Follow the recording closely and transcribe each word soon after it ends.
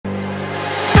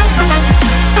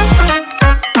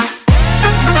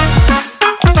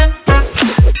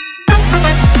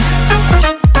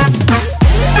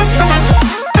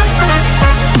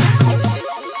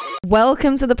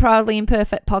Welcome to the Proudly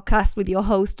Imperfect podcast with your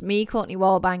host, me, Courtney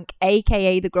Wallbank,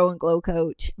 aka the Grow and Glow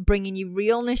Coach, bringing you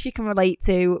realness you can relate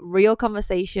to, real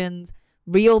conversations,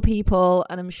 real people,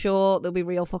 and I'm sure there'll be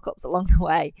real fuck-ups along the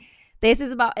way. This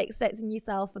is about accepting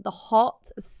yourself for the hot,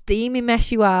 steamy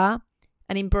mess you are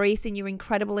and embracing your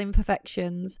incredible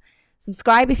imperfections.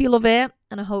 Subscribe if you love it,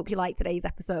 and I hope you like today's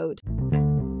episode.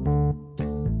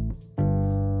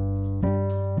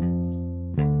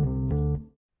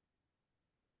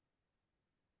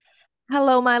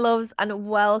 Hello, my loves, and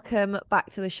welcome back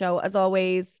to the show. As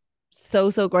always, so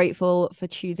grateful for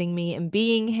choosing me and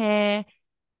being here.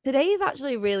 Today is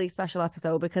actually a really special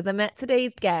episode because I met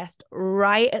today's guest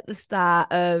right at the start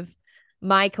of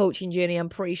my coaching journey. I'm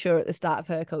pretty sure at the start of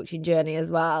her coaching journey as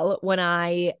well,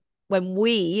 when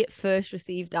we first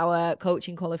received our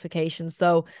coaching qualifications.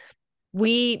 So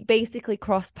we basically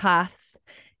crossed paths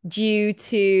due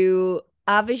to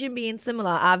our vision being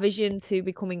similar, our vision to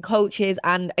becoming coaches.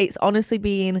 And it's honestly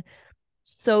been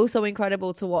so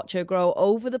incredible to watch her grow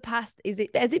over the past, has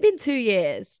it been 2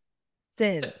 years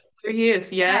since? 2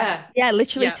 years, yeah. Yeah,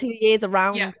 literally 2 years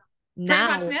around now.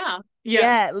 Pretty much now.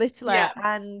 Yeah, literally. Yeah.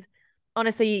 And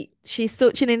honestly, she's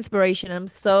such an inspiration. I'm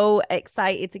so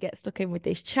excited to get stuck in with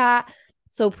this chat.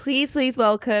 So please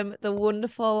welcome the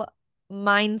wonderful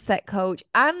mindset coach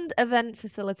and event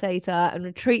facilitator and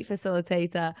retreat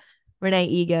facilitator, Renee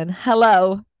Egan.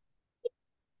 Hello.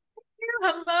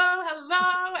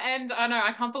 Hello. And I know,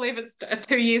 I can't believe it's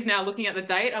 2 years now looking at the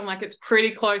date. I'm like, it's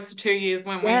pretty close to 2 years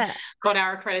when we got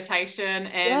our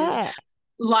accreditation. And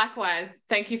likewise,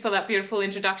 thank you for that beautiful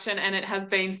introduction. And it has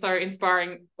been so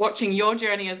inspiring watching your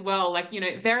journey as well. Like,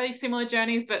 very similar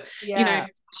journeys, but,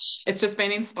 it's just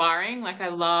been inspiring. Like, I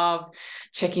love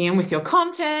checking in with your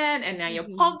content and now your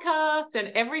podcast and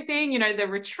everything, the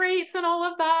retreats and all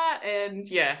of that. And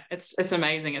it's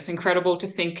amazing. It's incredible to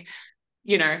think,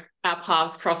 our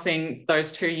paths crossing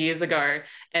those 2 years ago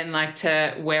and like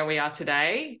to where we are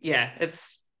today. Yeah,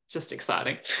 it's just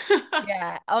exciting.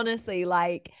 Yeah, honestly,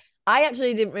 like I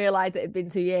actually didn't realize it had been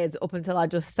 2 years up until I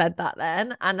just said that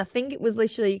then. And I think it was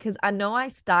literally because I know I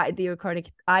started the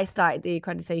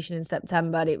accreditation in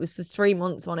September and it was for 3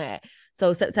 months on it.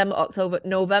 So September, October,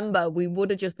 November, we would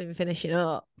have just been finishing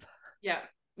up.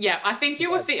 Yeah, I think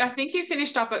you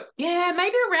finished up at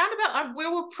maybe around about we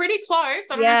were pretty close.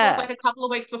 I don't know if it was like a couple of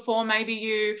weeks before, maybe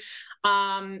you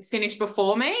finished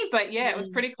before me, but it was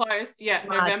pretty close.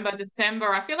 November,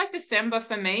 December. I feel like December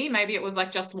for me, maybe it was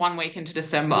like just 1 week into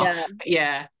December.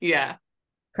 Yeah.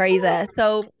 Crazy.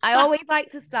 So I always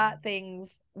like to start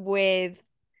things with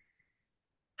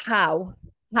how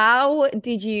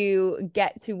did you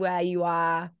get to where you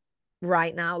are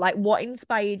right now? Like, what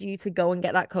inspired you to go and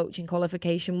get that coaching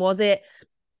qualification? Was it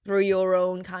through your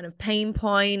own kind of pain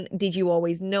point? Did you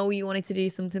always know you wanted to do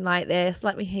something like this?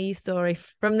 Let me hear your story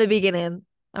from the beginning.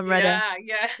 I'm ready.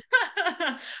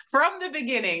 Yeah. From the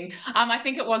beginning. I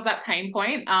think it was that pain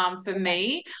point. For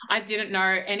me, I didn't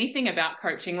know anything about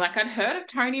coaching. Like, I'd heard of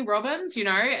Tony Robbins,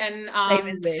 and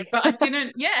but I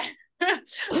didn't,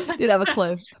 didn't have a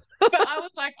clue. But I was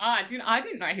like, I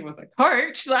didn't know he was a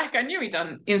coach. Like, I knew he'd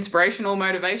done inspirational,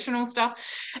 motivational stuff.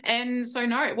 And so,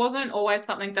 no, it wasn't always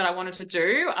something that I wanted to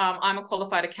do. I'm a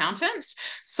qualified accountant.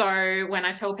 So when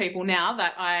I tell people now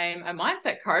that I'm a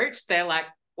mindset coach, they're like,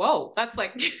 whoa, that's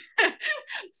like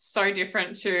so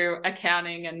different to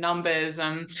accounting and numbers.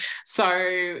 I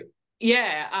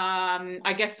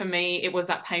guess for me, it was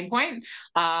that pain point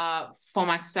for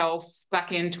myself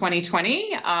back in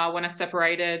 2020 when I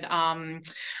separated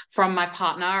from my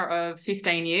partner of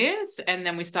 15 years. And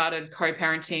then we started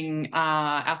co-parenting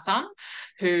our son,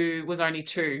 who was only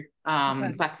 2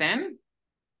 back then.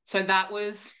 So that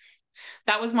was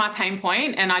my pain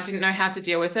point, and I didn't know how to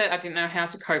deal with it. I didn't know how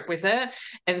to cope with it.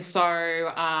 And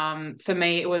so for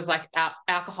me, it was like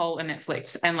alcohol and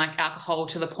Netflix, and like alcohol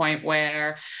to the point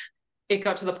where it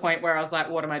got to the point where I was like,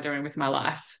 what am I doing with my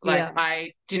life? Like,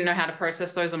 I didn't know how to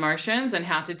process those emotions and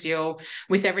how to deal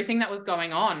with everything that was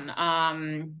going on.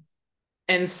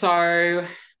 And so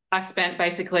I spent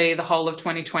basically the whole of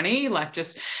 2020, like,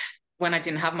 just when I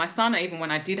didn't have my son, even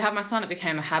when I did have my son, it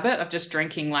became a habit of just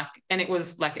drinking, and it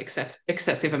was like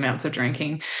excessive amounts of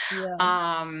drinking. Me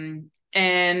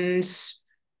and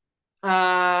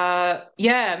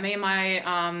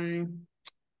my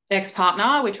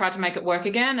ex-partner, we tried to make it work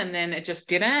again, and then it just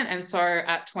didn't. And so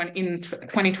in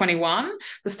 2021,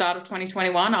 the start of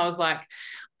 2021, I was like,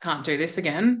 can't do this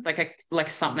again. Like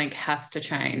something has to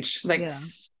change.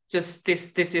 Just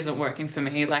this isn't working for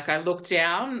me. Like, I look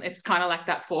down, it's kind of like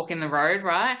that fork in the road,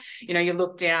 right? You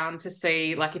look down to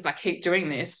see, like, if I keep doing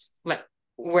this, like,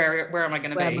 where am I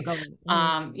going to Where am I be?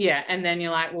 going? Yeah. And then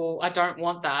you're like, well, I don't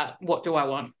want that. What do I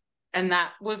want? And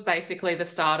that was basically the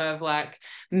start of like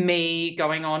me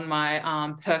going on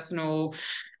my personal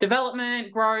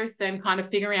development, growth, and kind of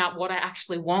figuring out what I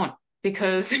actually want.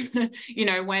 Because, you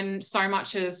know, when so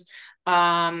much is,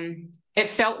 it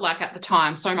felt like at the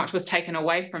time so much was taken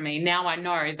away from me. Now I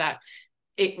know that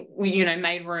it, you know,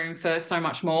 made room for so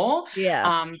much more.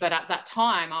 Yeah. But at that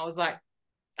time, I was like,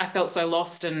 I felt so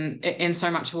lost, and so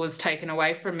much was taken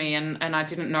away from me, and I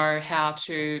didn't know how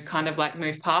to kind of like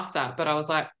move past that. But I was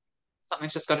like,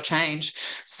 something's just got to change.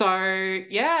 So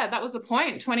yeah, that was the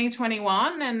point,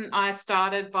 2021, and I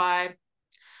started by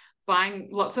buying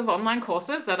lots of online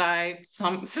courses that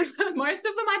most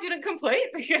of them I didn't complete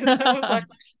because I was like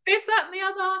this, that, and the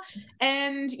other.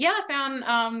 And yeah, I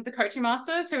found the coaching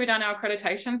masters who we done our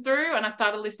accreditation through, and I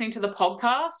started listening to the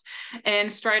podcast, and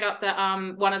straight up the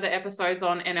one of the episodes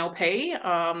on NLP,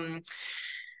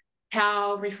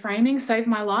 how reframing saved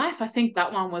my life. I think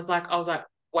that one was like, I was like,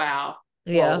 wow,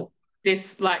 Yeah. whoa,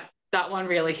 this, like, that one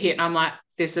really hit, and I'm like,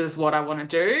 this is what I want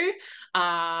to do.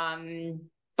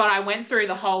 But I went through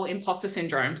the whole imposter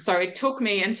syndrome. So it took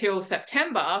me until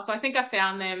September. So I think I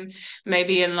found them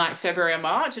maybe in like February or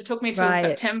March. It took me till Right.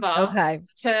 September Okay.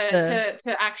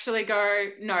 to actually go,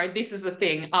 no, this is the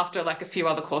thing, after like a few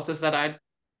other courses that I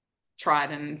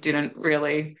tried and didn't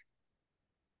really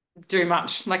do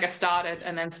much. Like I started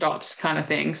and then stopped kind of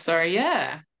thing. So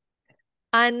yeah.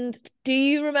 And do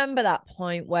you remember that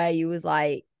point where you was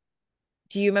like,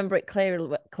 do you remember it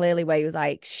clearly where you was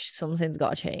like, something's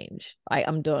got to change? Like,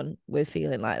 I'm done with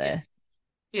feeling like Yeah. this.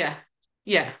 Yeah.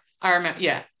 Yeah. I remember.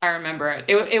 Yeah, I remember it.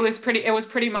 It was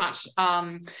pretty much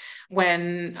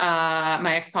when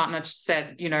my ex-partner just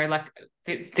said, you know, like,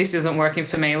 this isn't working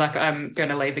for me. Like, I'm going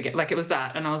to leave again. Like, it was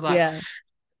that, and I was like, Yeah.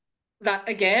 that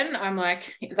again. I'm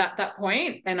like that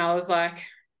point, and I was like,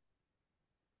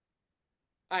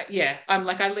 yeah, I'm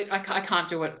like, I can't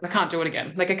do it. I can't do it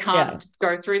again. Like, I Yeah. can't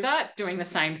go through that doing the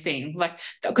same thing. Like,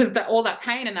 because all that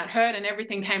pain and that hurt and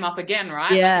everything came up again,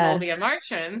 right? Like, and all Yeah. the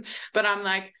emotions. But I'm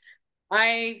like,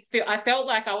 I felt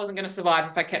like I wasn't going to survive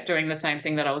if I kept doing the same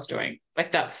thing that I was doing.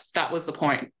 Like, that was the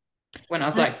point when I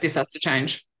was like, this has to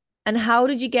change. And how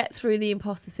did you get through the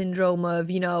imposter syndrome of,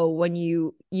 when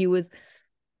you was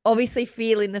obviously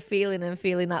feeling the feeling and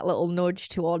feeling that little nudge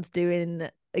towards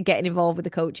getting involved with the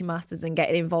coaching masters and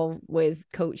getting involved with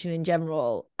coaching in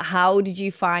general? How did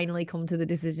you finally come to the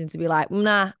decision to be like,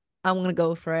 nah, I'm gonna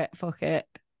go for it, fuck it?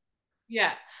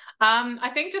 Yeah. I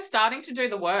think just starting to do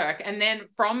the work, and then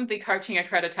from the coaching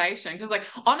accreditation, because like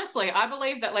honestly, I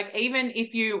believe that like even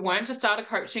if you weren't to start a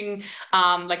coaching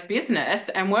like business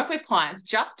and work with clients,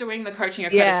 just doing the coaching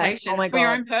Yeah. accreditation Oh my for your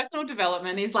God. own personal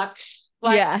development is like,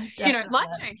 Yeah, you know, life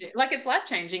definitely. changing. Like, it's life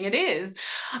changing. It is.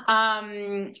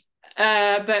 Um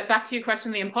but back to your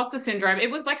question, the imposter syndrome,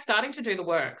 it was like starting to do the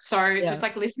work. So Yeah. just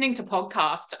like listening to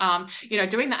podcasts, you know,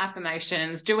 doing the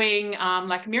affirmations, doing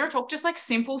like mirror talk, just like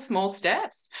simple, small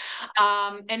steps.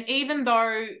 And even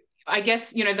though I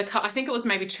guess, you know, I think it was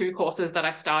maybe 2 courses that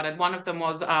I started. One of them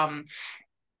was like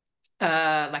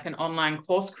an online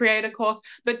course creator course,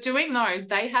 but doing those,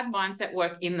 they had mindset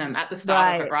work in them at the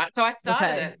start of it, Right. right? So I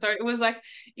started Okay. it. So it was like,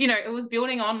 you know, it was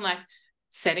building on like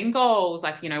setting goals,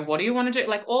 like, you know, what do you want to do?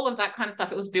 Like all of that kind of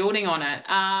stuff. It was building on it.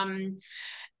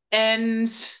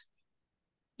 And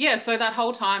yeah, so that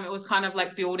whole time it was kind of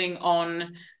like building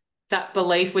on that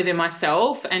belief within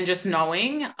myself and just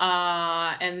knowing.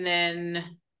 And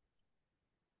then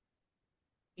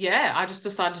yeah, I just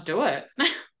decided to do it. I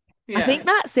Yeah. think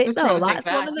that's it Just trying though. to think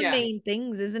That's one back. of the Yeah. main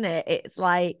things, isn't it? It's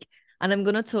like, and I'm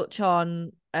gonna touch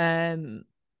on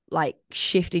like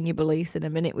shifting your beliefs in a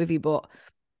minute with you, but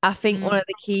I think one Mm, of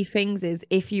the key things is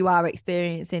if you are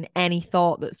experiencing any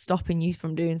thought that's stopping you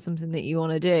from doing something that you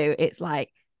want to do, it's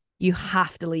like you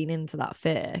have to lean into that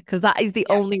fear, because that is the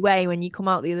yeah. only way when you come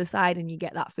out the other side and you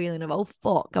get that feeling of, oh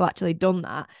fuck, I've actually done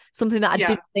that. Something that I Yeah.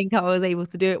 didn't think I was able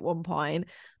to do at one point.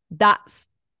 That's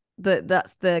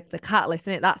the catalyst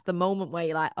in it. That's the moment where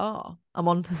you're like, oh, I'm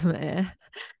onto something here.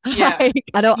 Yeah. Like,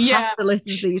 I don't have Yeah. to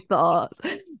listen to these thoughts.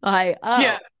 Like, oh,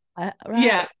 Yeah. right,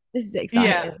 Yeah. this is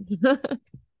Yeah. exciting.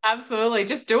 Absolutely.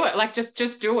 Just do it. Like, just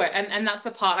do it. And that's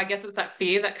the part, I guess it's that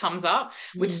fear that comes up,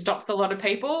 which Mm. stops a lot of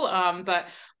people.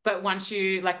 But once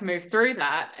you like move through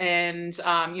that and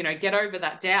you know, get over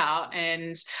that doubt,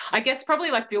 and I guess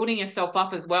probably like building yourself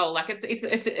up as well. Like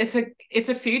it's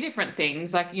a few different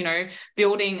things, like, you know,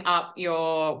 building up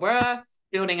your worth,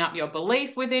 building up your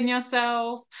belief within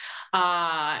yourself.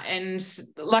 And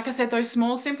like I said, those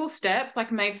small, simple steps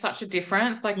like made such a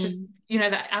difference. Like just,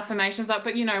 the affirmations up,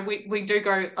 but we do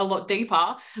go a lot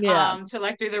deeper Yeah. to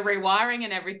like do the rewiring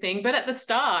and everything. But at the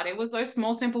start, it was those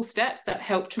small, simple steps that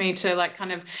helped me to like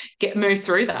kind of move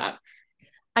through that.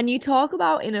 And you talk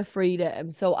about inner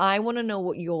freedom. So I want to know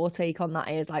what your take on that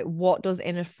is. Like, what does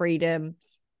inner freedom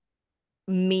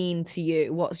mean to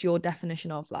you? What's your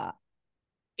definition of that?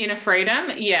 Inner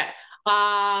freedom, yeah.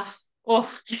 Well,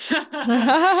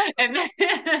 and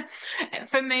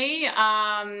for me,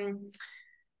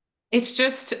 it's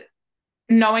just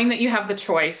knowing that you have the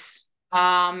choice.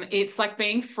 It's like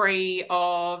being free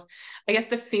of, I guess,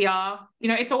 the fear.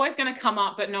 It's always going to come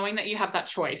up, but knowing that you have that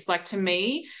choice. Like to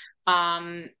me,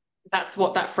 that's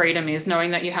what that freedom is,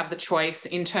 knowing that you have the choice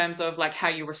in terms of like how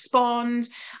you respond,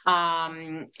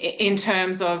 in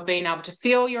terms of being able to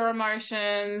feel your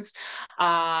emotions,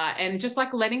 and just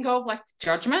like letting go of like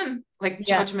judgment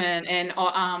Yeah.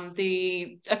 and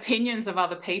the opinions of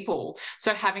other people.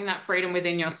 So having that freedom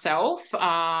within yourself,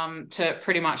 to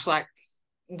pretty much like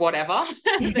whatever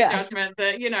the Yeah. judgment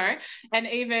that and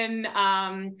even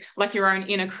like your own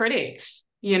inner critics,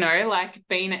 like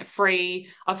being free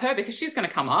of her, because she's going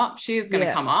to come up,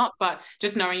 Yeah. but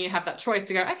just knowing you have that choice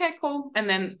to go, okay, cool, and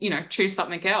then choose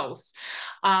something else.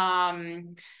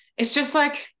 It's just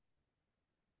like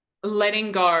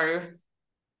letting go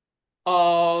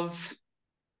of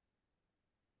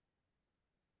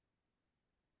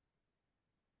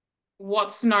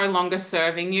what's no longer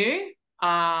serving you,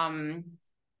 and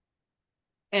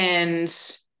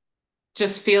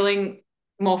just feeling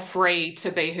more free to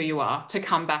be who you are, to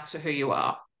come back to who you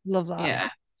are. Love that. Yeah.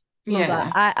 Love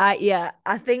that. Yeah. Yeah,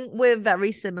 I think we're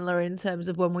very similar in terms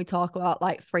of when we talk about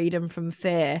like freedom from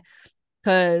fear.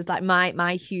 Because like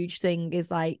my huge thing is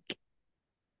like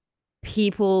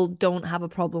people don't have a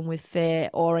problem with fear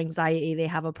or anxiety. They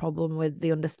have a problem with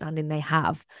the understanding they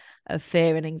have of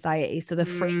fear and anxiety. So the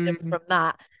freedom Mm, from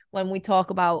that, when we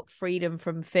talk about freedom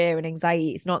from fear and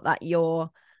anxiety, it's not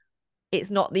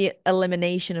the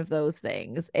elimination of those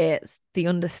things, it's the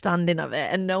understanding of it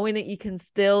and knowing that you can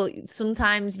still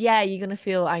sometimes, yeah, you're going to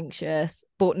feel anxious,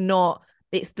 but not,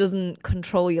 it doesn't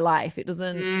control your life. It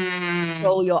doesn't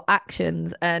control your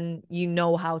actions, and you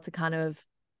know how to kind of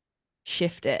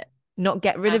shift it, not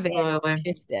get rid of it, absolutely.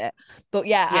 shift it. But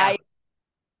yeah, Yeah. I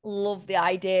love the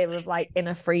idea of like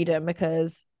inner freedom,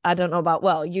 because I don't know about,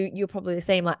 well, you're probably the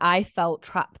same. Like I felt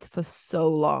trapped for so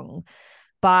long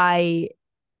by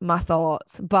my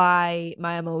thoughts, by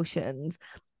my emotions.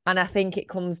 And I think it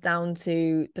comes down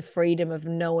to the freedom of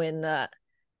knowing that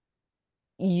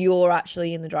you're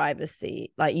actually in the driver's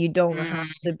seat. Like you don't have Mm,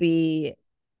 to be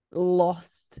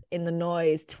lost in the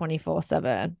noise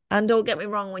 24/7. And don't get me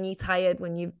wrong, when you're tired,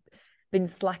 when you've been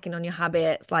slacking on your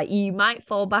habits, like you might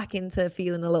fall back into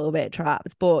feeling a little bit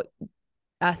trapped. But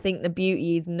I think the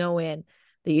beauty is knowing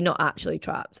that you're not actually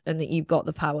trapped and that you've got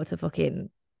the power to fucking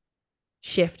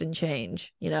shift and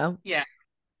change, you know? yeah.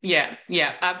 Yeah.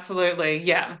 Yeah. Absolutely.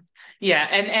 Yeah. Yeah.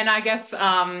 And I guess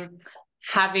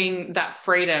having that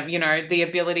freedom, the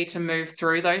ability to move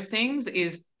through those things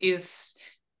is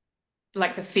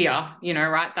like the fear,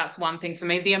 right? That's one thing for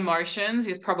me. The emotions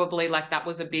is probably like that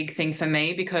was a big thing for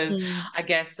me, because Mm. I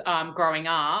guess growing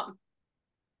up,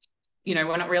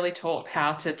 we're not really taught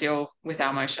how to deal with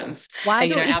our emotions. Why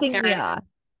And, don't you our think we parents, are?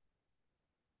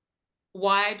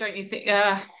 why don't you think?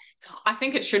 I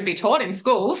think it should be taught in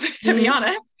schools, to be Mm.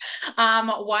 honest.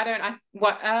 Why don't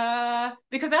I?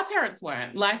 Because our parents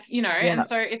weren't like, and Yeah.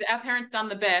 so it's our parents done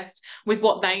the best with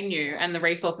what they knew and the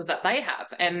resources that they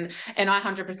have, and I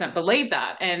 100% believe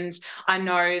that. And I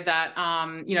know that,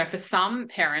 for some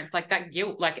parents, like that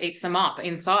guilt like eats them up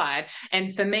inside.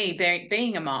 And for me,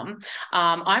 being a mum,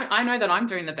 I know that I'm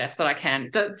doing the best that I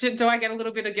can. Do I get a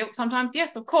little bit of guilt sometimes?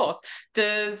 Yes, of course.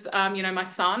 Does my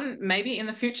son maybe in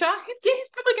the future, he's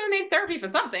probably going to need therapy for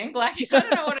something. Like I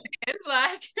don't know what it is.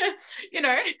 Like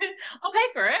I'll pay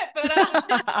for it, but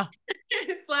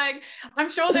it's like I'm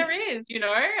sure there is.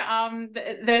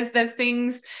 There's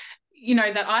things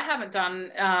that I haven't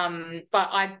done, but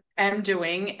I am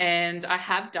doing, and I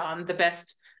have done the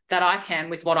best that I can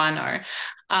with what I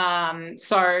know.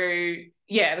 So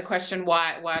yeah, the question,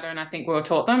 why don't I think we were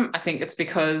taught them? I think it's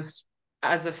because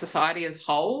as a society as a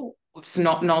whole, it's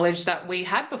not knowledge that we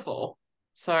had before.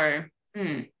 So,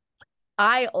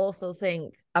 I also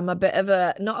think I'm a bit of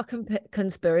a not a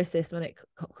conspiracist when it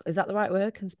is that the right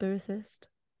word? Conspiracist?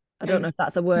 I don't know mm, if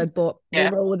that's a word, but we'll yeah,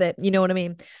 roll with it. You know what I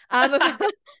mean? I'm a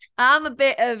I'm a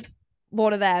bit of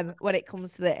one of them when it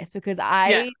comes to this, because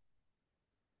yeah,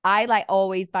 I like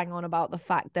always bang on about the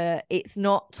fact that it's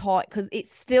not taught, because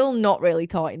it's still not really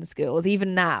taught in schools,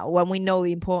 even now when we know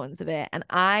the importance of it. And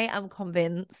I am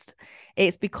convinced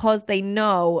it's because they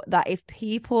know that if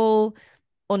people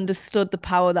understood the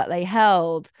power that they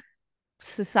held,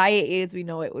 society as we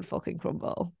know it would fucking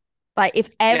crumble. Like if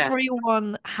Yeah.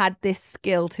 everyone had this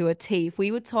skill to a T, if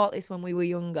we were taught this when we were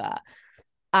younger,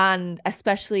 and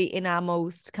especially in our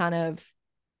most kind of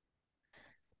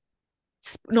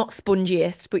not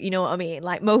spongiest, but you know what I mean,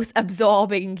 like most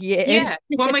absorbing years. Yeah.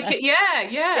 When we yeah, yeah,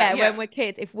 Yeah, yeah. when we're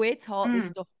kids, if we're taught this Mm.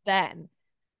 stuff then,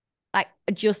 like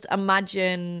just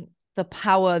imagine the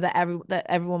power that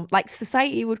everyone, like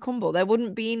society would crumble. There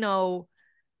wouldn't be no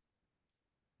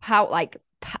power, like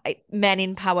men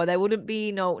in power. There wouldn't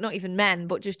be no, not even men,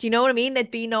 but just, you know what I mean?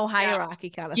 There'd be no Yeah. hierarchy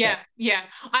kind of thing. Yeah, yeah.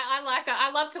 I like that.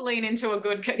 I love to lean into a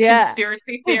good Yeah.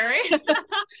 conspiracy theory.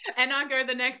 And I go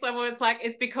the next level. It's like,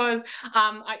 it's because,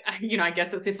 I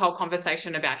guess it's this whole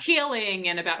conversation about healing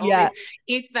and about all Yeah.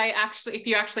 this. If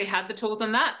you actually had the tools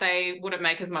and that, they wouldn't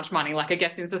make as much money. Like, I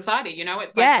guess in society,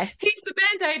 it's like, here's Yes. the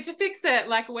Band-Aid to fix it.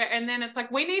 Like, and then it's like,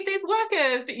 we need these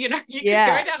workers. You could go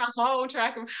Yeah. down a whole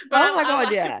track. But Oh my I God,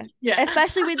 like, yeah. yeah.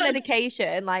 Especially with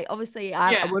medication. Like, obviously,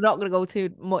 Yeah, we're not going to go too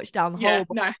much down the yeah, hole,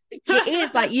 but no. it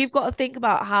is like you've got to think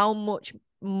about how much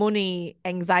money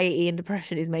anxiety and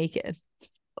depression is making.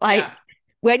 Like, Yeah,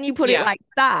 when you put it yeah. like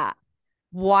that,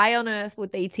 why on earth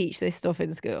would they teach this stuff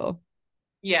in school?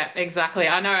 Yeah, exactly.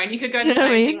 I know. And you could go Do you the know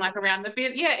what I same thing mean? like around the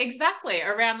bit. Yeah, exactly.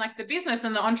 Around like the business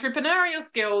and the entrepreneurial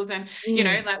skills and,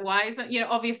 Mm, like why isn't,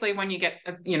 obviously when you get,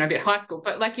 a bit high school,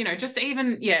 but like, just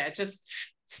even, yeah, just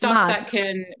stuff mad. that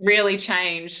can really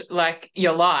change like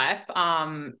your life.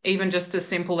 Even just as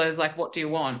simple as like, what do you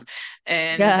want?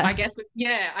 And I Yeah. guess,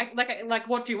 yeah, like,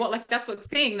 what do you want? Like, that's the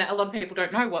thing that a lot of people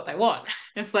don't know what they want.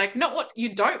 It's like, not what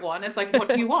you don't want. It's like, what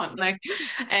do you want? Like,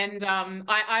 and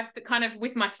I've kind of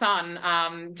with my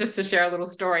son, just to share a little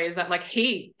story, is that like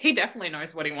he definitely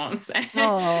knows what he wants.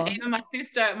 Oh. Even my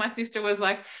sister was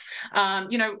like,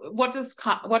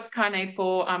 what's Kai need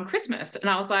for Christmas? And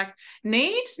I was like,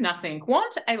 need nothing,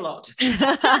 want a lot.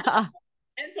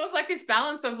 And so it's like this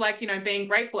balance of like, being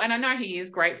grateful. And I know he is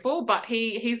grateful, but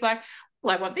he's like,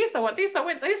 well, I want this, I want this, I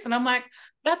want this. And I'm like,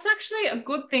 that's actually a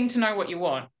good thing to know what you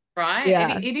want, right? It,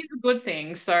 Yeah. it is a good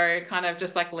thing. So kind of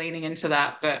just like leaning into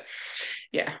that. But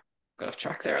yeah, got off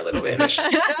track there a little bit. No,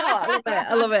 I love it.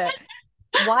 I love it.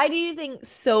 Why do you think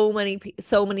so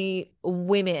many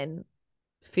women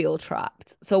feel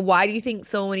trapped? So why do you think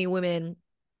so many women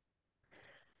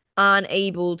aren't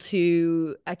able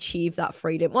to achieve that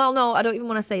freedom? Well, no, I don't even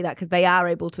want to say that because they are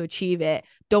able to achieve it.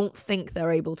 Don't think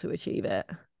they're able to achieve it.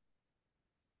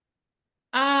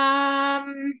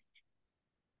 um,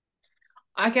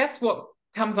 I guess what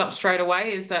comes up straight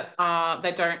away is that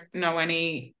they don't know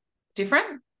any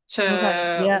different Okay.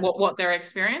 to Yeah. what they're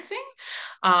experiencing.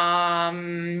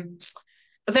 Um,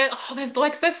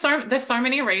 there's so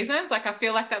many reasons. Like I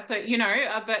feel like that's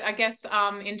but I guess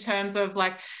in terms of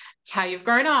like how you've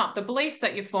grown up, the beliefs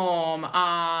that you form,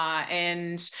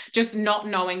 and just not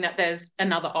knowing that there's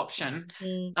another option.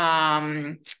 Mm.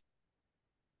 Um,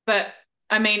 but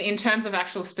I mean, in terms of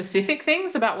actual specific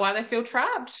things about why they feel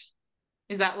trapped,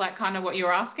 is that like kind of what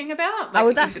you're asking about? I Like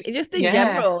was if asking it's just in yeah,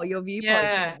 general your viewpoints on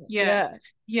yeah, it. yeah,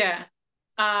 Yeah.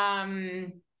 yeah.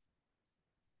 Um,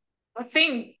 I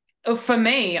think for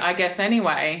me, I guess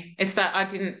anyway, it's that I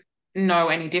didn't know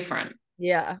any different.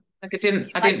 Yeah. Like I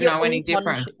Like didn't know any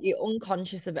different. you're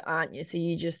unconscious of it, aren't you? So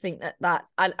you just think that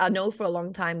I know for a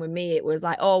long time with me it was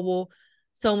like, oh well,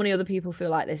 so many other people feel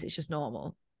like this, it's just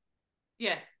normal.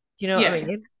 Yeah, Do you know what I yeah,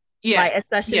 mean? yeah, Like,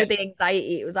 especially yeah, with the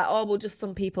anxiety, it was like, oh well, just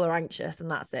some people are anxious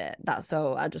and that's it. That's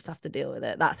so I just have to deal with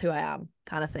it. That's who I am,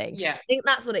 kind of thing. yeah, I think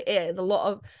that's what it is. A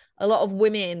lot of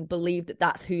women believe that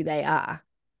that's who they are.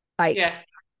 Like yeah,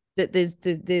 that there's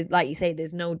like you say,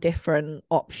 there's no different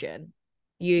option.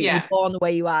 You're yeah. born the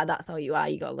way you are, that's how you are,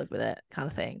 you gotta live with it, kind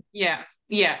of thing. Yeah.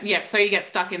 Yeah. Yeah. So you get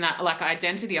stuck in that like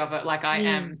identity of it, like I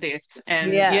am Mm. this.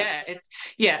 And Yeah. yeah,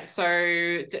 yeah.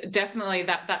 So definitely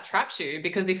that traps you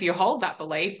because if you hold that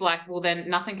belief, like, well, then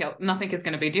nothing is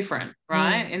going to be different.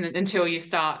 Right. Mm. And until you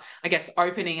start, I guess,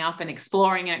 opening up and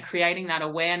exploring it, creating that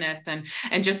awareness and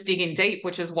just digging deep,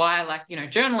 which is why like,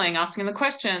 journaling, asking the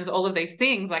questions, all of these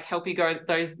things like help you go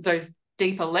those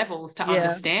deeper levels to Yeah.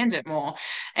 understand it more.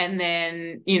 And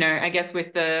then, I guess with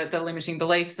the limiting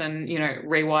beliefs and,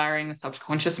 rewiring the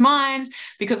subconscious mind,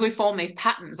 because we form these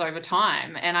patterns over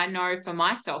time. And I know for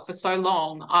myself, for so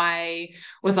long, I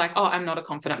was like, oh, I'm not a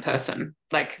confident person.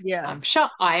 Like, Yeah. I'm shy.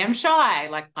 I am shy.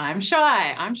 Like, I'm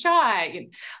shy. I'm shy.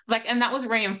 Like, and that was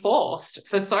reinforced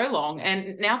for so long.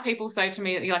 And now people say to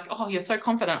me, you're like, oh, you're so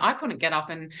confident. I couldn't get up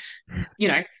and,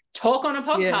 talk on a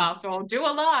Yeah. podcast or do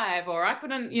a live, or I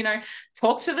couldn't,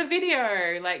 talk to the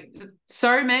video, like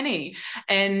so many.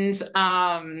 And,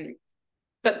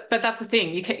 but that's the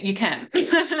thing. You can you I can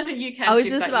was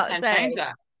shift just that. You about to can say, change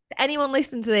that. anyone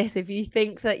listen to this, if you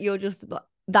think that you're just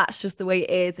that's just the way it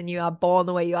is and you are born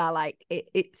the way you are, like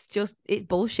it's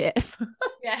bullshit.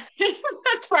 Yeah.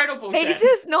 Total It's bullshit.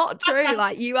 just not true.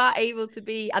 Like you are able to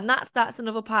be, and that's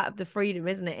another part of the freedom,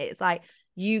 isn't it? It's like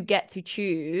you get to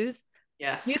choose. You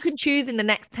Yes. can choose in the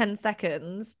next 10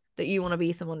 seconds that you want to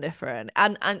be someone different.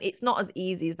 And it's not as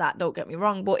easy as that, don't get me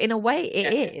wrong, but in a way Yeah,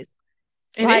 it is.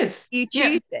 it Like is. you Yeah.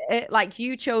 choose it, like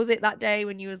you chose it that day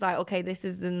when you was like, okay, this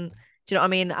isn't, do you know what I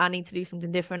mean? I need to do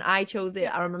something different. I chose it.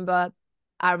 Yeah.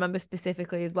 I remember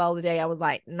specifically as well the day I was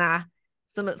like, nah,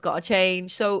 something's got to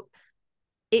change. So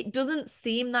it doesn't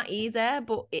seem that easy,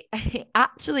 but it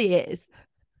actually is.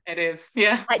 It is.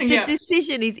 Yeah. Like the Yeah.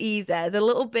 decision is easy. The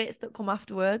little bits that come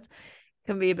afterwards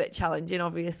can be a bit challenging,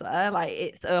 obviously. Like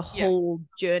it's a Yeah. whole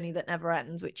journey that never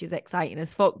ends, which is exciting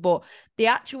as fuck. But the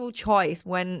actual choice,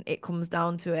 when it comes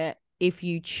down to it, if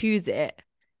you choose it,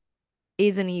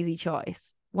 is an easy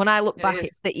choice. When I look It back,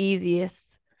 it's is. the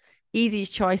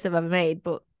easiest choice I've ever made,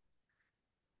 but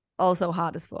also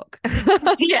hard as fuck.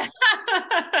 Yeah.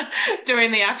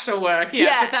 Doing the actual work. Yeah.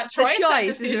 Yeah, But that the choice, that choice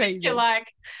is decision, you're amazing. like,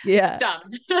 Yeah.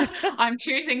 done. I'm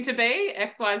choosing to be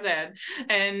XYZ.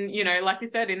 And, like you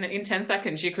said, in 10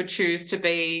 seconds, you could choose to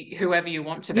be whoever you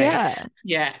want to be. Yeah.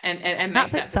 Yeah. And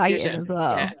That's make that exciting decision. as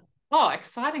well. Yeah. Oh,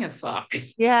 exciting as fuck.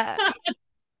 Yeah.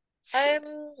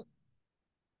 Um,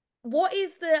 what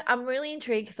is I'm really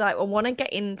intrigued because like I want to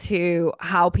get into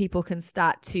how people can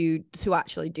start to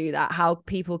actually do that, how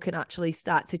people can actually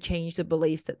start to change the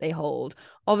beliefs that they hold.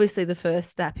 Obviously the first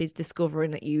step is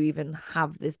discovering that you even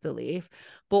have this belief,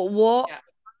 but what Yeah.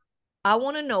 I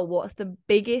want to know, what's the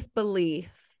biggest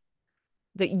belief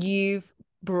that you've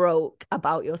broke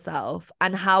about yourself,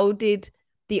 and how did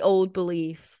the old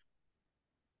belief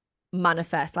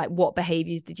manifest? Like what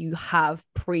behaviors did you have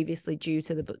previously due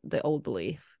to the old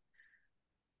belief?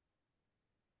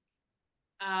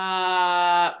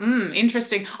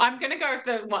 Interesting. I'm going to go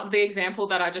with the example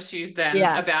that I just used then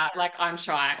Yeah. about like I'm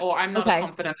shy or I'm not a Okay.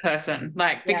 confident person.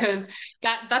 Like Yeah. because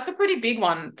that's a pretty big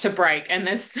one to break, and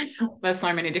there's there's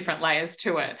so many different layers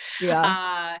to it.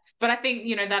 Yeah. But I think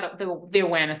that the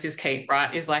awareness is key,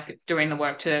 right? Is like doing the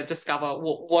work to discover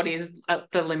what is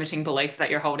the limiting belief that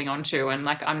you're holding on to, and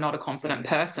like I'm not a confident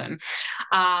person.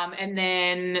 And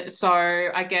then so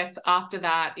I guess after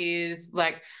that is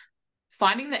like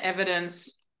finding the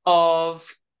evidence of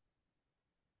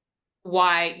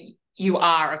why you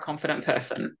are a confident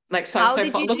person. Like How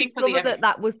did you looking for the discover that evidence.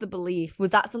 that was the belief?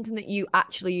 Was that something that you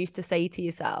actually used to say to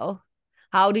yourself?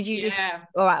 How did you just? Yeah.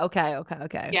 All right. Okay. Okay.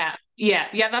 Okay.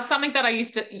 Yeah. That's something that I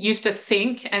used to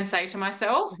think and say to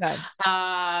myself. Okay.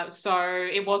 So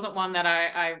it wasn't one that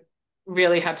I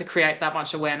really had to create that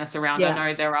much awareness around. I Yeah.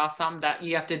 know there are some that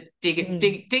you have to dig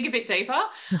Mm. dig a bit deeper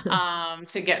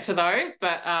to get to those,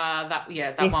 but that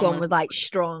This one one was was. like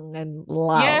strong and Yeah,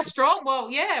 loud. strong. Well,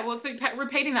 yeah. Well, it's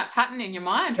repeating that pattern in your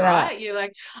mind, Yeah. right? You're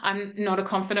like, I'm not a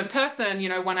confident person.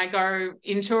 When I go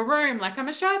into a room, like I'm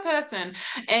a shy person.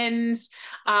 And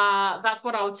that's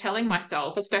what I was telling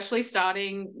myself, especially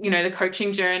starting, the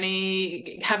coaching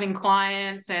journey, having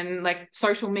clients and like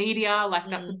social media, like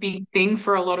that's a Mm. big thing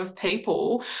for a lot of people.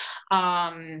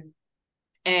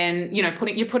 And,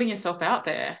 you're putting yourself out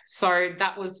there. So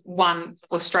that was one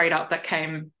was straight up that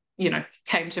came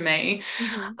to me.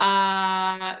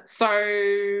 Mhm.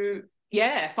 So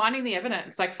yeah, finding the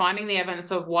evidence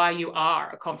of why you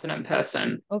are a confident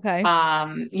person. Okay.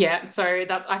 Yeah, so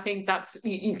that I think that's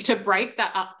to break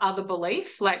that other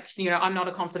belief, like, I'm not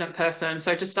a confident person.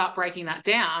 So to start breaking that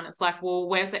down, it's like, well,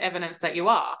 where's the evidence that you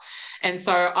are? And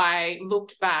so I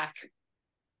looked back,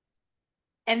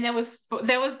 and there was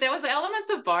elements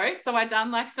of both. So I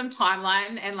done like some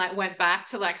timeline and like went back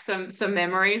to like some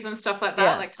memories and stuff like that,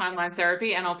 Yeah. like timeline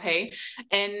therapy, NLP.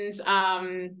 And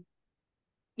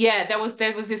yeah, there was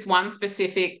this one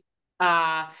specific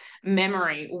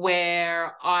memory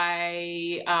where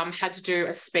I had to do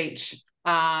a speech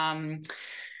for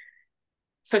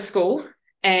school.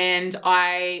 And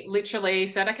I literally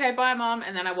said, okay, bye, mum.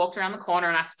 And then I walked around the corner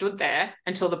and I stood there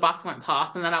until the bus went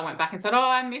past. And then I went back and said, oh,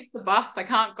 I missed the bus. I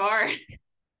can't go.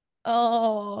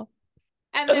 Oh.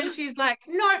 And then she's like,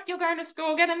 no, you're going to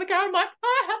school, get in the car. I'm like,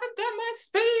 I haven't done my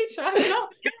speech. I'm not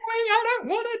going. I don't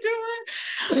want to do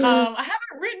it. I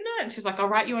haven't written it. And she's like, I'll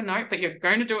write you a note, but you're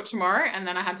going to do it tomorrow. And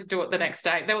then I had to do it the next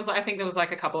day. I think there was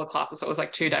like a couple of classes. So it was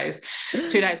like 2 days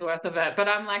worth of it. But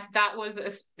I'm like, that was, a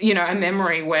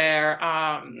memory where,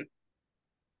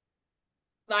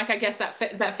 like, I guess that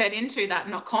fed into that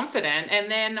not confident.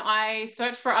 And then I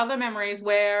searched for other memories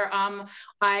where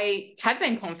I had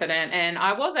been confident and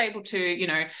I was able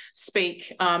to,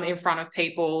 speak in front of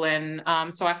people.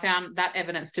 And so I found that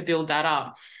evidence to build that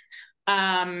up.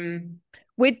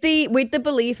 With the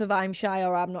belief of I'm shy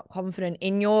or I'm not confident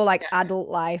in your like adult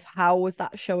life, how was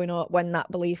that showing up when that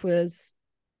belief was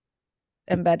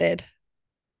embedded?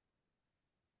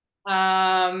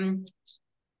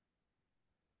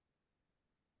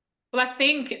 Well, I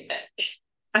think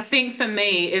for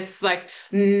me, it's like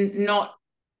not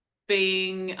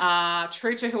being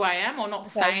true to who I am, or not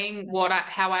saying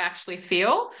how I actually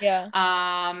feel. Yeah.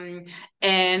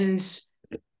 And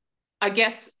I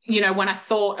guess, when I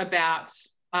thought about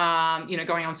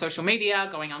going on social media,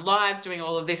 going on lives, doing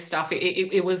all of this stuff,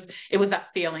 it was that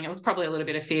feeling. It was probably a little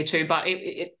bit of fear too, but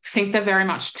I think they're very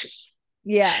much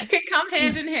can come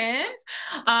hand in hand.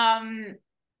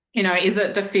 Is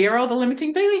it the fear or the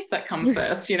limiting belief that comes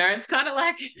first? It's kind of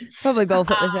like probably both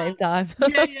at the same time.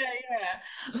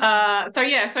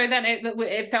 So then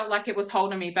it felt like it was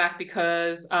holding me back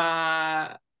because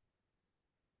I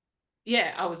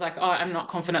was like, oh, I'm not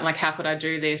confident. Like, how could I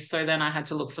do this? So then I had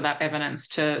to look for that evidence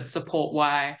to support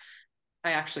why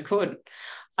I actually could.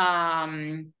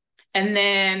 And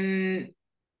then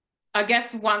I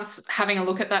guess once having a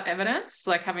look at that evidence,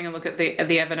 like having a look at the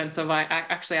evidence of I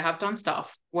have done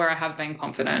stuff where I have been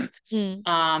confident,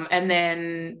 and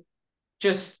then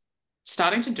just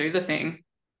starting to do the thing,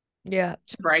 to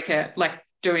break it, like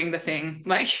doing the thing,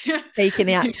 like taking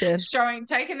the action,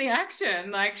 taking the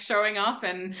action, like showing up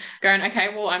and going,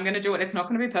 okay, well, I'm going to do it. It's not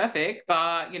going to be perfect,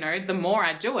 but the more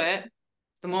I do it,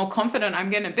 the more confident I'm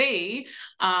going to be.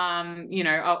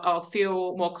 I'll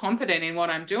feel more confident in what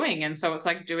I'm doing. And so it's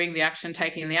like doing the action,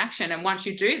 taking the action. And once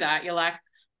you do that, you're like,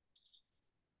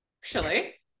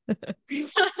 actually,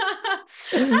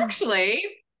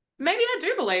 maybe I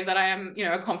do believe that I am,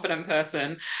 a confident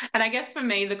person. And I guess for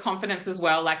me, the confidence as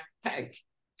well, like,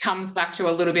 comes back to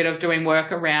a little bit of doing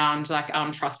work around like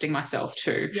trusting myself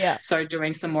too. Yeah. So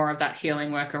doing some more of that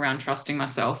healing work around trusting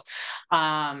myself.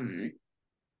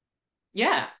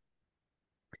 Yeah.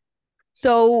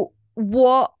 So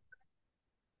what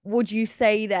would you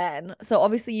say then? So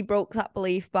obviously you broke that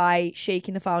belief by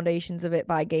shaking the foundations of it,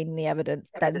 by gaining the evidence,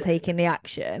 then taking the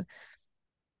action.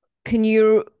 Can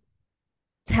you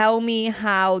tell me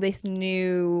how this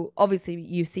new, obviously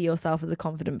you see yourself as a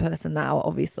confident person now,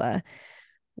 obviously.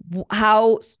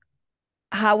 How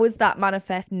is that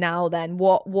manifest now then?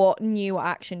 What new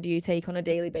action do you take on a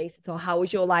daily basis, or how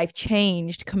has your life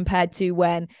changed compared to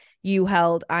when you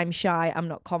held I'm shy, I'm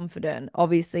not confident?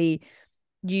 Obviously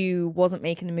you wasn't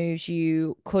making the moves,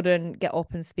 you couldn't get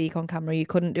up and speak on camera, you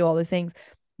couldn't do all those things.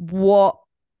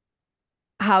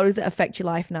 How does it affect your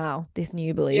life now, this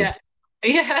new belief?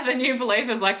 The new belief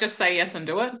is like, just say yes and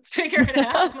do it. Figure it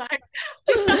out. Like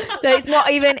so is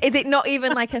it not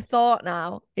even like a thought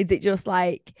now? Is it just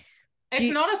like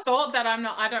it's not a thought that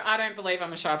I don't believe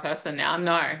I'm a shy person now.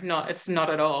 No, it's not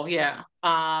at all. Yeah.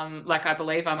 Like I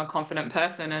believe I'm a confident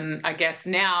person. And I guess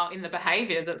now in the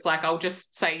behaviors, it's like, I'll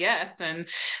just say yes and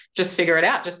just figure it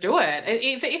out. Just do it.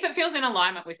 If it feels in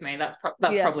alignment with me, that's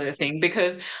probably the thing,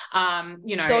 because, So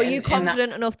are you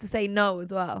confident enough to say no as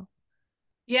well?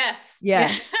 Yes.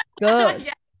 Yeah. Good.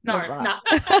 Yeah. No.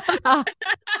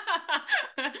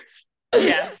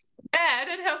 Yes. And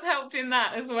it has helped in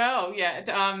that as well. Yeah.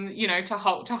 To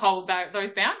hold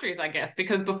those boundaries, I guess,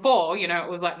 because before, it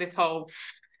was like this whole,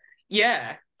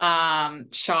 shy,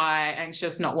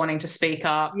 anxious, not wanting to speak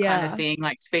up kind of thing,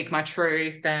 like speak my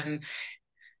truth. And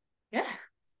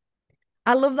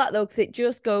I love that though, because it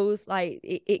just goes like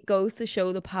it goes to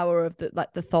show the power of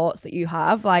the thoughts that you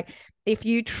have. Like if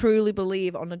you truly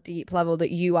believe on a deep level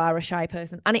that you are a shy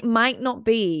person, and it might not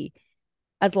be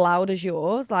as loud as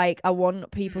yours. Like I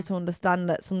want people to understand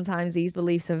that sometimes these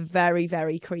beliefs are very,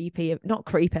 very creepy. Not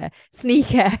creepy,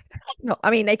 sneaky. No,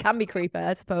 I mean they can be creepy,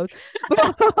 I suppose.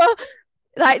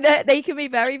 Like they can be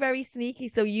very, very sneaky.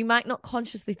 So you might not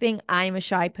consciously think I'm a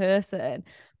shy person,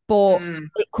 but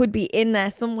it could be in there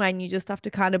somewhere, and you just have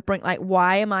to kind of bring like,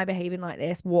 why am I behaving like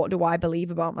this? What do I believe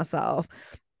about myself?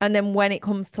 And then when it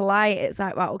comes to light, it's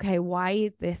like, well, okay, why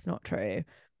is this not true?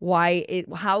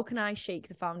 How can I shake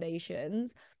the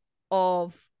foundations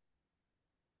of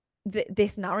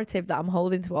this narrative that I'm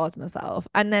holding towards myself?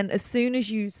 And then as soon as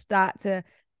you start to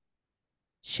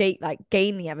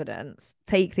gain the evidence,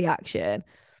 take the action,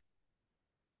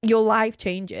 your life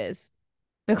changes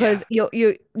because Yeah.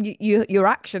 your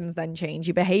actions then change,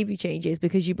 your behavior changes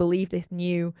because you believe this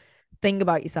new thing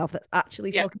about yourself that's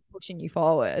actually Yeah. fucking pushing you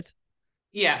forward.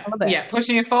 Yeah, I love it. yeah,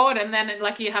 pushing you forward, and then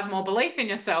like you have more belief in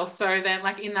yourself. So then,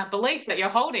 like in that belief that you're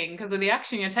holding because of the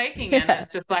action you're taking, and Yeah.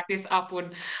 it's just like this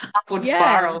upward Yeah.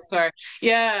 spiral. So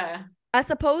yeah, I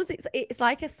suppose it's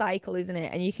like a cycle, isn't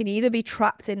it? And you can either be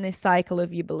trapped in this cycle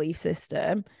of your belief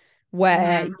system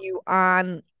where hmm you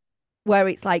aren't where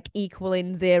it's like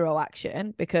equaling zero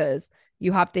action because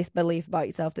you have this belief about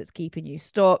yourself that's keeping you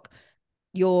stuck.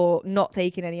 You're not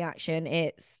taking any action.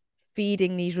 It's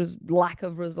feeding these lack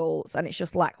of results, and it's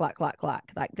just lack. Like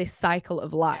this cycle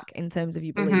of yeah, lack in terms of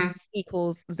your belief hmm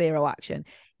equals zero action,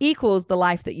 equals the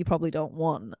life that you probably don't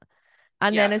want.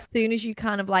 And then yeah, as soon as you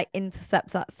kind of like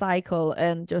intercept that cycle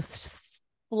and just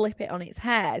flip it on its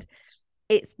head,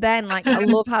 it's then like, I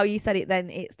love how you said it, then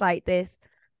it's like this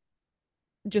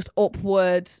just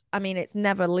upward. I mean, it's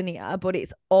never linear, but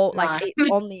it's all like no, it's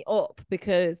on the up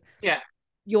because yeah,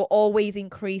 you're always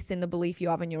increasing the belief you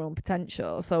have in your own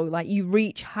potential. So like you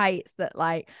reach heights that,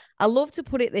 like, I love to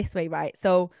put it this way, right?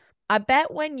 So I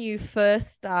bet when you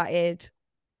first started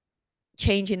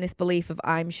changing this belief of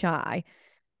I'm shy,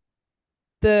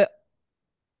 the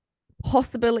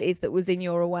possibilities that was in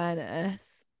your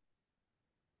awareness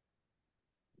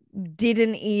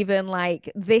didn't even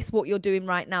like this, what you're doing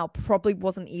right now probably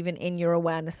wasn't even in your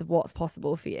awareness of what's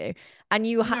possible for you. And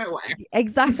no way.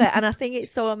 exactly. And I think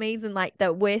it's so amazing like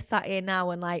that we're sat here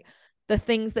now and like the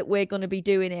things that we're going to be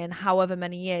doing in however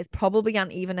many years probably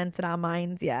aren't even entered our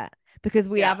minds yet because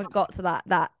we Yeah, haven't got to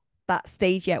that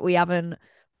stage yet. We haven't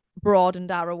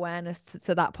broadened our awareness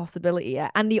to that possibility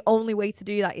yet. And the only way to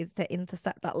do that is to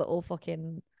intercept that little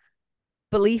fucking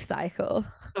belief cycle.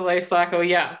 belief cycle.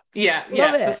 Yeah, yeah,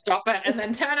 Love yeah. To it. stop it and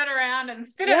then turn it around and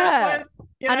spin it Yeah. upwards.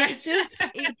 You And know,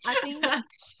 I think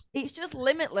it's just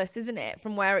limitless, isn't it?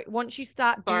 From where once you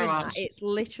start so doing that, much. it's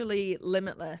literally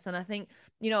limitless. And I think,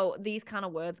 these kind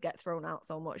of words get thrown out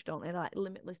so much, don't they? Like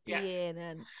limitless Yeah,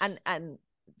 being and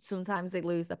sometimes they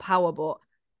lose the power, but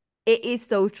it is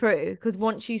so true because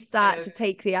once you it start to is.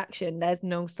 take the action, there's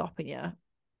no stopping you.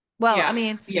 Well, I Yeah,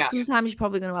 mean, yeah. sometimes you're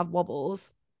probably going to have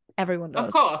wobbles. Everyone Of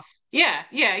does. course. Yeah,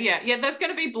 yeah, yeah. Yeah, there's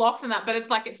going to be blocks in that, but it's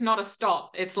like it's not a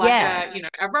stop. It's like Yeah.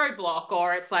 a roadblock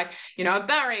or it's like, a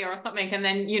barrier or something. And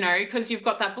then, because you've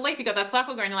got that belief, you've got that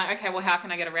cycle going, you're like, okay, well, how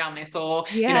can I get around this? Or,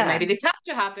 Yeah. maybe this has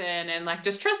to happen and like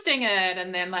just trusting it.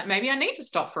 And then like maybe I need to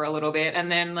stop for a little bit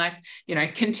and then like,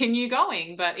 continue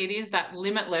going. But it is that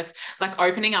limitless, like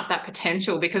opening up that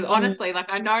potential because Mm. honestly, like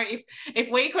I know if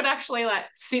we could actually like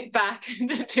sit back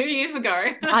 2 years ago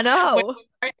I when know.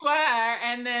 both were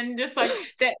and then just like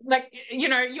that like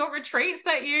your retreats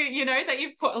that that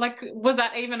you put like was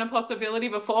that even a possibility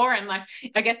before and like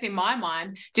I guess in my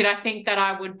mind did I think that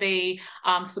I would be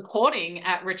supporting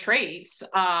at retreats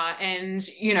and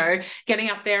getting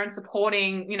up there and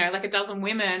supporting like a dozen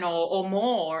women or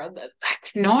more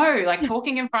like no like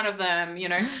talking in front of them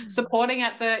supporting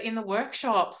in the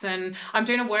workshops and I'm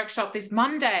doing a workshop this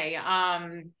Monday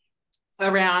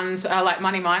around like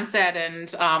money mindset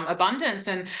and abundance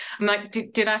and I'm like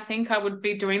did I think I would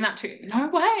be doing that too? No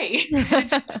way. It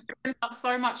just opens up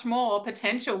so much more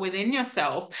potential within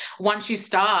yourself once you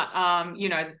start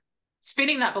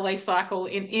spinning that belief cycle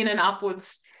in an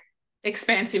upwards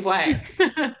expansive way.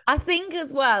 I think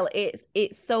as well, it's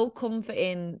so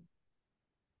comforting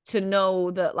to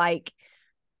know that, like,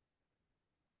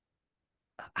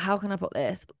 how can I put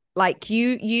this? Like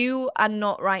you are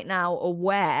not right now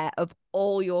aware of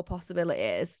all your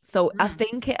possibilities. So I Mm.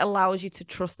 think it allows you to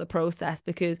trust the process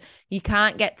because you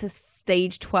can't get to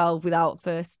stage 12 without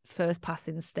first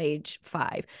passing stage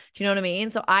 5. Do you know what I mean?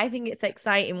 So I think it's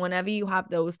exciting whenever you have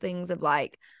those things of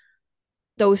like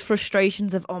those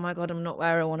frustrations of, oh my God, I'm not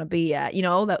where I want to be yet,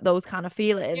 those kind of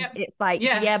feelings. Yeah. It's like,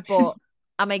 Yeah. yeah, but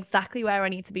I'm exactly where I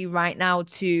need to be right now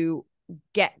to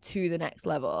get to the next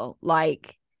level.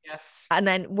 Like, Yes. and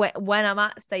then when I'm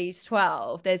at stage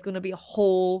 12, there's going to be a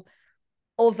whole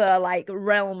other like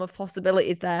realm of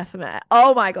possibilities there for me.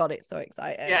 Oh my God, it's so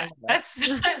exciting. I Yeah, love that's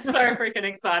so it. freaking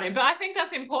exciting. But I think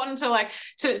that's important to like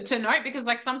to note because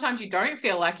like sometimes you don't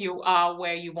feel like you are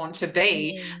where you want to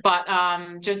be, Mm.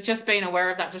 but just being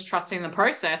aware of that, just trusting the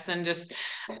process and just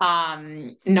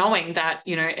knowing that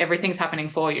everything's happening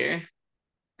for you.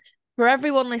 For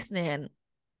everyone listening,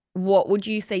 what would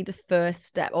you say the first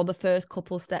step or the first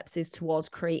couple steps is towards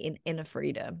creating inner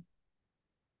freedom?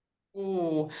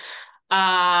 Ooh.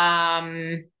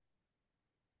 Um,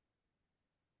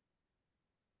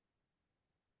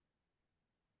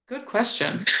 Good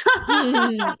question.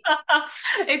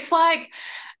 It's like,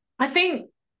 I think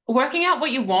working out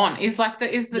what you want is like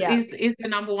Yeah, is the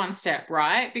number one step,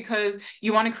 right? Because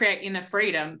you want to create inner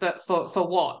freedom, but for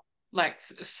what? Like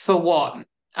for what?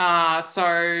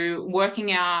 So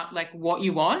working out like what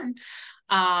you want.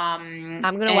 I'm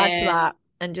going to add to And that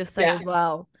and just say yeah. as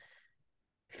well,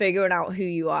 figuring out who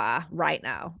you are right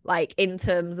now, like in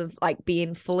terms of like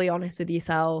being fully honest with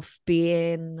yourself,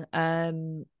 being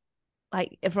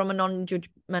like from a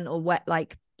non-judgmental wet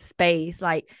like space,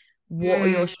 like what are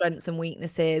your Mm, strengths and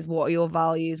weaknesses, what are your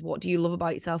values, what do you love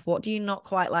about yourself, what do you not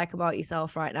quite like about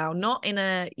yourself right now, not in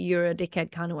a you're a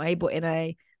dickhead kind of way, but in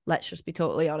a let's just be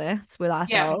totally honest with yeah,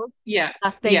 ourselves. yeah, I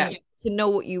yeah. think to know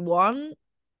what you want,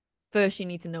 first you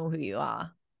need to know who you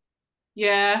are.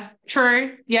 Yeah,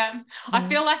 true. Yeah. I Mm.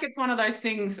 feel like it's one of those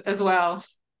things as well.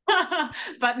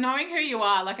 But knowing who you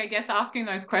are, like I guess asking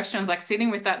those questions, like sitting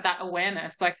with that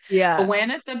awareness, like Yeah,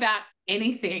 awareness about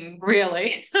anything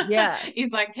really yeah.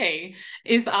 is like key.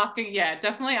 Is asking, yeah,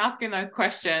 definitely asking those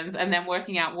questions and then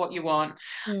working out what you want.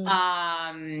 Mm.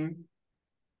 Um,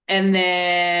 and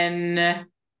then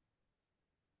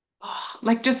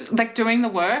like just like doing the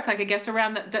work, like I guess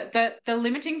around the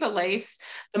limiting beliefs,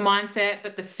 the mindset,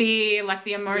 but the fear, like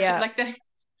the emotion, Yeah. like the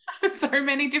so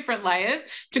many different layers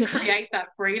to create that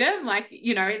freedom. Like,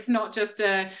 it's not just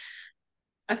a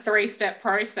three-step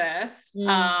process.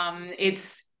 Mm.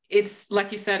 It's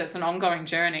like you said, it's an ongoing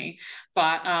journey.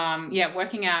 But yeah,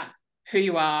 working out who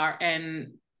you are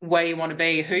and where you want to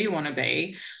be, who you want to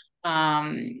be,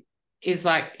 um,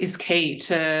 is key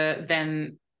to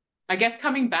then I guess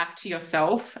coming back to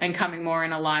yourself and coming more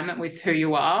in alignment with who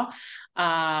you are.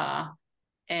 Uh,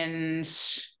 and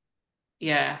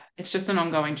yeah, it's just an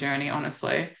ongoing journey,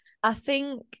 honestly, I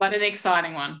think but an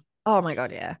exciting one. Oh my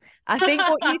God, yeah. I think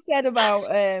what you said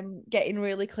about getting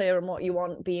really clear on what you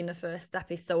want being the first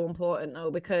step is so important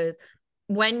though, because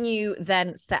when you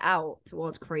then set out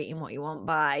towards creating what you want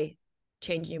by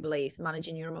changing your beliefs,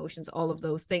 managing your emotions, all of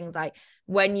those things, like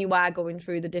when you are going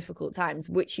through the difficult times,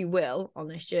 which you will on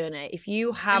this journey, if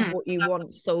you have Mm, what you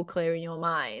want so clear in your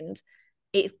mind,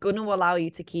 it's going to allow you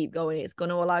to keep going. It's going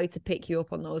to allow you to pick you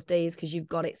up on those days because you've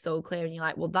got it so clear and you're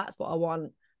like, well, that's what I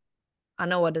want. I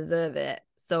know I deserve it.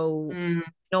 So mm,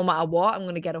 no matter what, I'm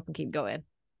going to get up and keep going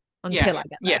yeah, until I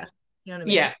get yeah, there. You know what I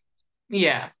mean? yeah,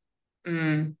 yeah.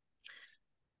 Mm.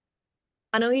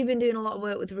 I know you've been doing a lot of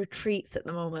work with retreats at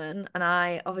the moment, and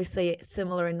I obviously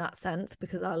similar in that sense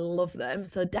because I love them.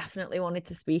 So definitely wanted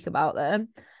to speak about them.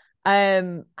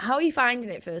 How are you finding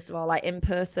it, first of all, like in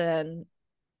person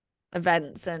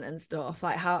events and stuff?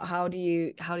 Like how do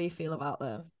you feel about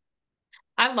them?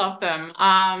 I love them.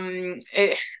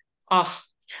 Oh,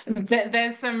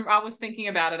 there's some. I was thinking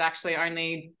about it actually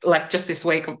only like just this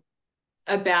week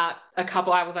about a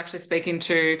couple. I was actually speaking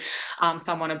to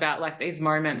someone about like these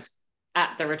moments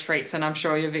at the retreats, and I'm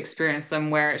sure you've experienced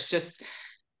them where it's just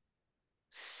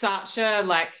such a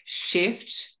like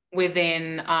shift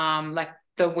within like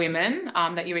the women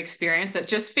that you experience. It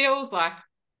just feels like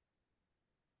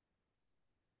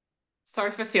so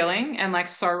fulfilling and like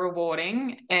so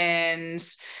rewarding and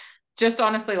just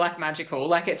honestly like magical.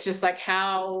 Like it's just like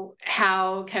how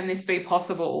can this be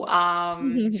possible?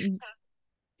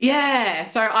 Yeah,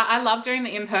 so I love doing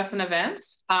the in-person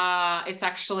events. It's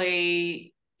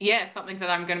actually, yeah, something that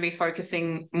I'm going to be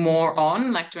focusing more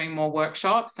on, like doing more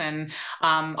workshops, and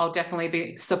I'll definitely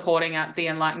be supporting at the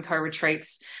Enlighten Co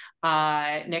retreats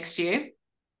next year.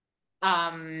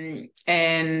 And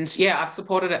yeah, I've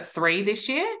supported at 3 this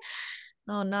year.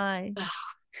 Oh, nice.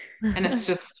 And it's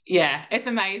just, yeah, it's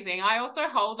amazing. I also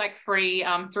hold like free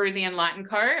through the Enlighten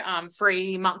Co.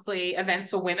 Free monthly events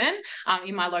for women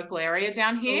in my local area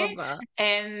down I here. love that.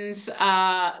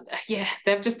 And yeah,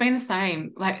 they've just been the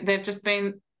same. Like they've just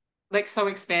been like so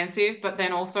expansive, but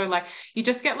then also like you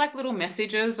just get like little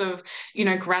messages of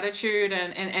gratitude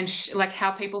and like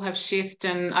how people have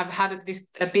shifted. And I've had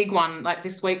a big one like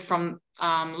this week from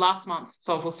last month's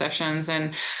soulful sessions,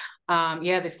 and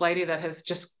yeah, this lady that has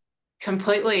just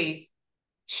completely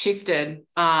shifted,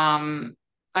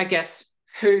 I guess,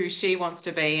 who she wants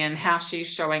to be and how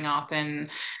she's showing up. And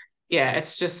yeah,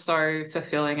 it's just so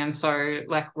fulfilling and so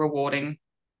like rewarding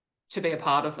to be a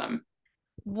part of them.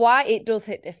 Why it does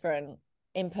hit different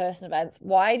in person events?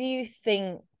 Why do you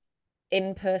think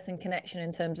in person connection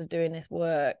in terms of doing this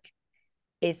work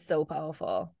is so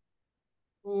powerful?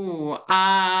 Ooh,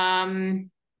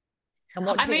 And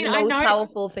what do I you think mean, the I most know.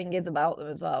 powerful thing is about them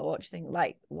as well? What do you think,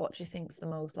 like, what do you think's the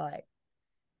most like?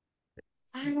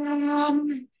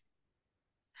 Um,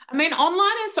 I mean,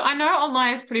 I know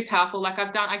online is pretty powerful. Like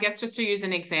I've done, I guess just to use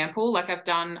an example, like I've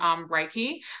done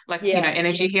Reiki, like, Yeah.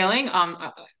 energy healing.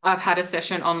 I've had a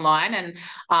session online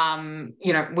and,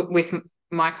 with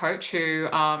my coach who,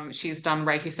 she's done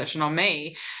Reiki session on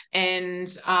me. And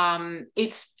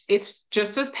it's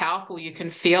just as powerful. You can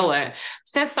feel it.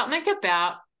 There's something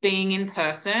about being in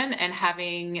person and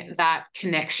having that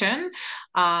connection.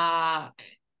 Uh,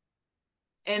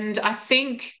 and I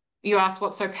think you asked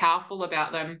what's so powerful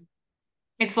about them.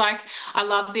 It's like, I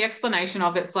love the explanation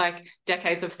of it's like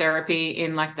decades of therapy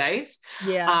in like days,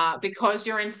 Yeah. because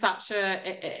you're in such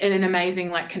an amazing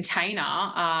like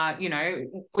container,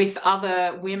 with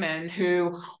other women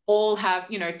who all have,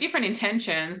 different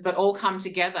intentions, but all come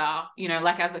together,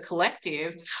 like as a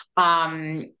collective,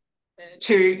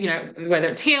 to, whether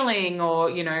it's healing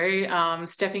or,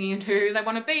 stepping into who they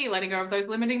want to be, letting go of those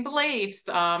limiting beliefs.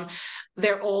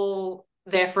 They're all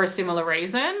there for a similar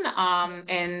reason.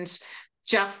 And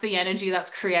just the energy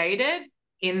that's created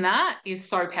in that is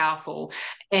so powerful.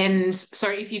 And so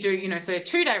if you do, say a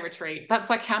 2-day retreat, that's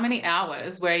like how many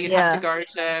hours where you'd have to Yeah. go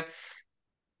to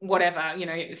whatever,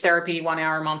 therapy 1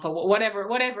 hour a month or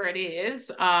whatever it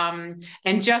is. And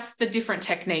just the different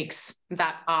techniques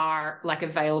that are like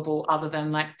available other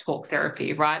than like talk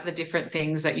therapy, right? The different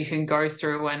things that you can go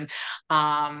through and,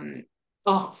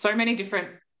 so many different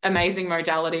amazing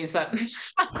modalities that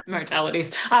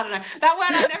modalities. I don't know that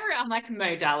word. I'm like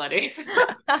modalities.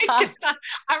 I'd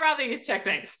rather use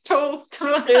techniques, tools.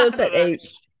 I Real don't know.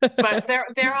 techniques. But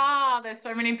there's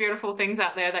so many beautiful things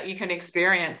out there that you can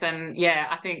experience. And yeah,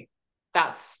 I think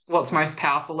that's what's most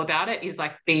powerful about it is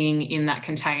like being in that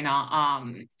container,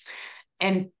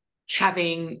 and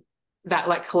having that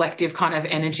like collective kind of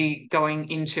energy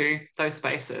going into those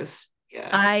spaces.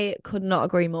 Yeah. I could not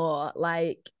agree more.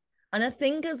 Like, and I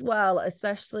think as well,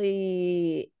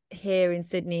 especially here in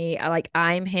Sydney,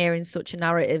 I'm hearing such a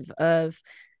narrative of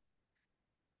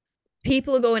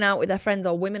people are going out with their friends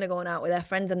or women are going out with their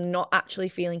friends and not actually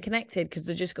feeling connected because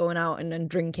they're just going out and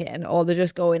drinking, or they're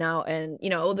just going out and,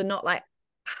 or they're not like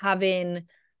having,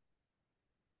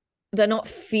 they're not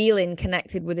feeling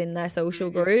connected within their social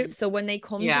group. So when they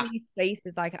come to Yeah. these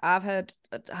spaces, like I've had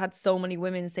so many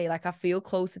women say, like, I feel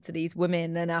closer to these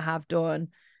women than I have done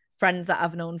friends that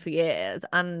I've known for years.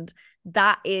 And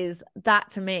that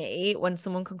to me, when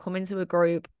someone can come into a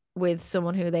group with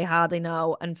someone who they hardly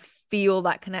know and feel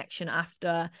that connection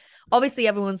after, obviously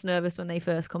everyone's nervous when they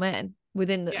first come in.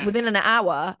 Within an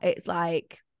hour, it's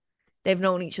like they've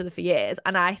known each other for years.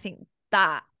 And I think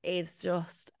that is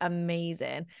just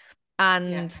amazing.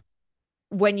 And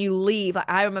when you leave, like,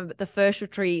 I remember the first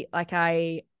retreat, like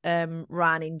I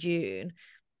ran in June.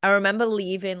 I remember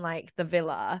leaving like the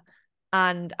villa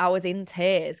and I was in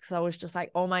tears because I was just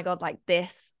like, oh my God, like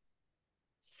this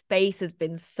space has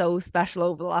been so special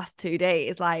over the last 2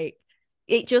 days. Like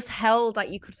it just held,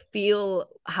 like you could feel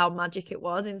how magic it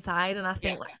was inside. And I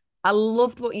think like I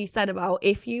loved what you said about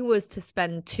if you was to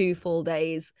spend 2 full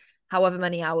days, however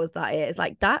many hours that is,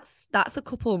 like that's a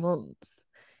couple months.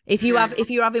 If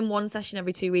you're having one session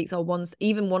every 2 weeks or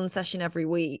even one session every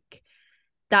week,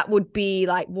 that would be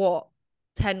like what,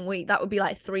 10 weeks, that would be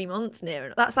like 3 months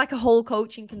near. That's like a whole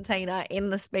coaching container in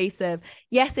the space of,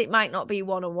 yes, it might not be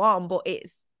one-on-one, but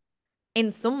it's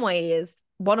in some ways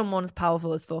one-on-one is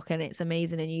powerful as fuck and it's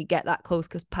amazing and you get that close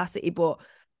capacity, but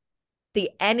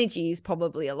the energy is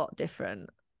probably a lot different.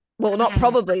 Well, not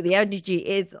probably, the energy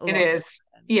is a It lot is.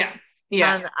 different.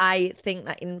 Yeah. And I think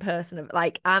that in person,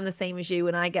 like I'm the same as you,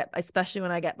 especially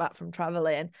when I get back from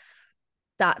traveling,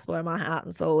 that's where my heart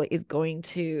and soul is going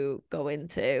to go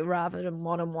into rather than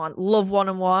one-on-one. Love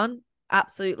one-on-one.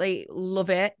 Absolutely love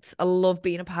it. I love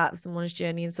being a part of someone's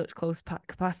journey in such close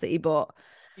capacity, but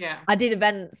I did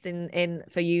events in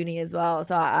for uni as well.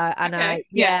 So and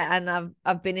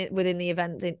I've been within the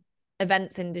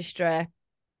events industry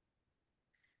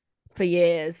for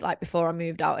years, like before I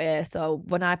moved out here. So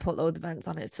when I put those events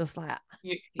on, it's just like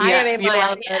I am in my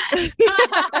element.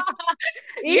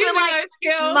 Even using like those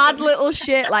skills, mad little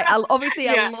shit. Like I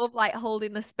love like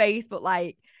holding the space, but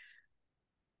like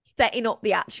setting up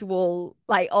the actual,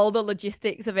 like all the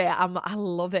logistics of it, I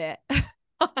love it.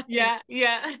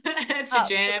 It's your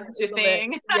jam, it's your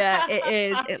thing. Yeah,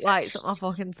 it is. It lights up my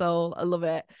fucking soul. I love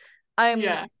it.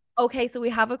 Okay, so we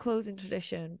have a closing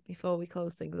tradition before we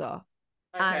close things off.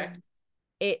 Okay. And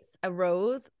it's a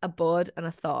rose, a bud, and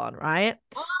a thorn, right?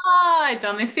 Oh, I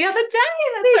done this the other day.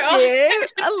 That's Did so you? awesome.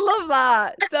 I love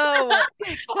that. So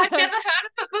I'd never heard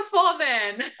of it before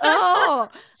then. oh,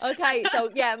 okay.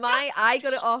 So yeah, I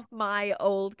got it off my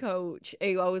old coach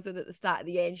who I was with at the start of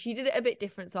the year, and she did it a bit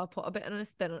different. So I put a bit on a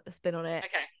spin on it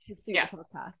Okay. to suit Yeah. the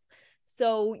podcast.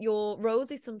 So your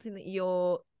rose is something that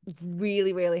you're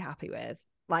really, really happy with.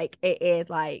 Like it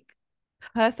is like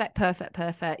perfect, perfect,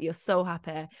 perfect. You're so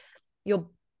happy. Your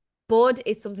bud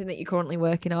is something that you're currently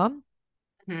working on.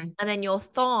 Mm-hmm. And then your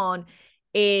thorn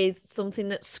is something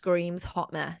that screams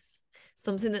hot mess,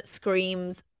 something that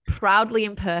screams proudly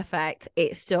imperfect.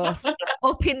 It's just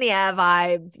up in the air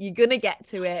vibes. You're going to get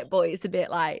to it, but it's a bit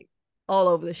like all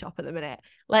over the shop at the minute.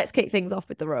 Let's kick things off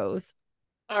with the rose.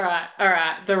 All right, all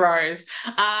right. The rose.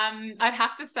 I'd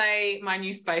have to say my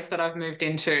new space that I've moved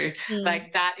into,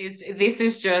 like this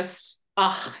is just,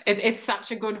 it's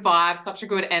such a good vibe, such a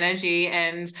good energy,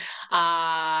 and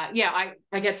yeah,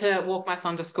 I get to walk my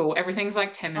son to school. Everything's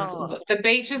like 10 minutes. Oh, The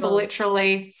beach is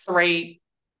literally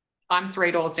I'm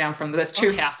 3 doors down from there's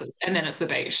two houses, and then it's the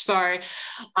beach. So,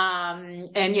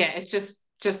 and yeah, it's just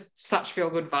such feel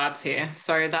good vibes here.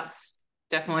 So that's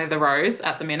definitely the rose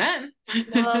at the minute.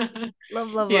 love, love,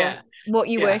 love, love. Yeah, What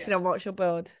you yeah. working on? What's your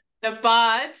build? The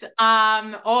bud,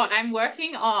 I'm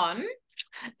working on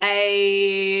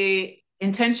a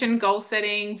intention, goal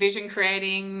setting, vision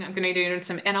creating. I'm going to be doing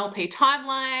some NLP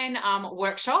timeline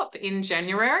workshop in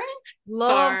January.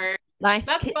 Love. So Nice,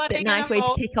 that's budding nice way to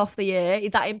along. kick off the year.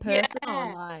 Is that in person or Yeah.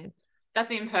 online? That's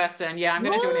in person. Yeah, I'm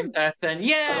going to do it in Love. person.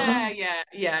 Yeah, yeah,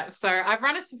 yeah. So I've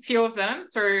run a few of them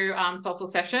through Soulful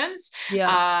Sessions,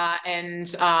 Yeah. and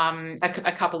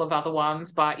a couple of other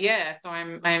ones. But yeah, so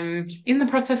I'm in the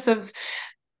process of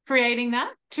creating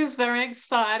that, which is very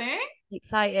exciting.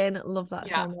 Exciting. Love that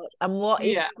Yeah, so much. And what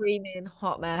is yeah. screaming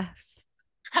hot mess?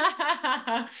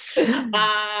 I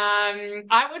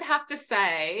would have to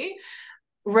say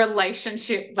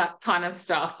relationship, that kind of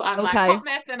stuff. I'm like Okay. hot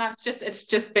mess, and it's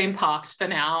just been parked for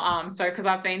now. So because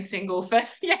I've been single for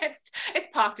yeah, it's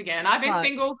parked again. I've been Right.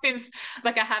 single since,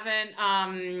 like, I haven't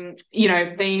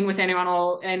been with anyone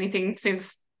or anything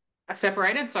since I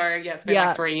separated. So yeah, it's been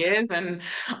like 3 years, and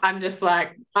I'm just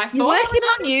like, I You're thought I working was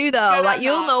on ready, you though. but Like I'm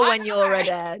you'll not. know I when you're know. ready.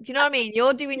 Do you know what I mean?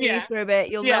 You're doing you Yeah, for a bit.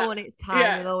 You'll know yeah, when it's time.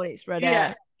 yeah, You'll know when it's ready.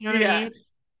 yeah, You know what I yeah, mean? I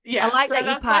yeah. like So that you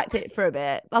that's like, parked it for a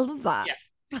bit. I love that. yeah,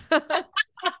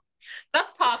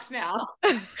 that's parked now.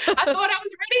 I thought I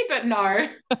was ready, but no.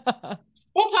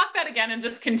 We'll park that again and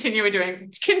just continue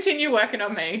working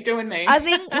on me, doing me. I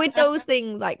think with those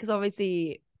things, like, because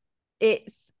obviously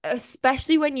it's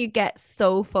especially when you get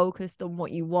so focused on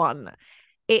what you want,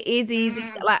 it is easy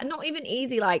to, like, not even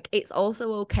easy, like it's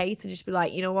also okay to just be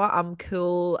like, you know what, I'm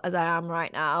cool as I am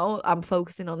right now, I'm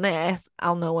focusing on this,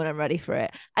 I'll know when I'm ready for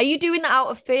it. Are you doing that out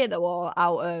of fear though, or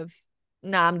out of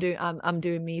nah, I'm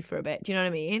doing me for a bit, do you know what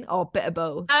I mean, or a bit of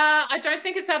both? I don't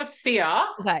think it's out of fear.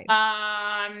 Okay.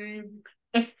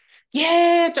 If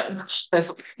yeah,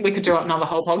 we could do another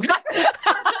whole podcast.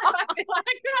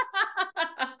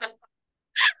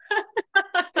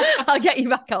 I'll get you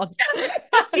back on.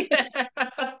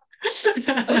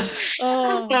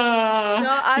 Oh.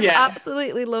 No, I've Yeah.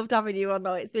 absolutely loved having you on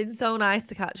though. It's been so nice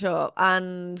to catch up,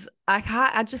 and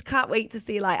I just can't wait to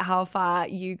see like how far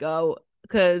you go,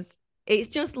 because it's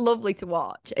just lovely to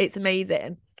watch. It's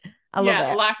amazing. I love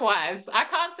Yeah, it. likewise. I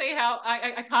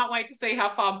can't wait to see how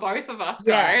far both of us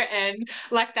go. Yeah. And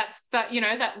like that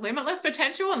limitless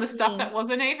potential and the stuff that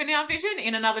wasn't even our vision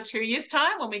in another 2 years'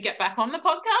 time when we get back on the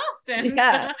podcast and,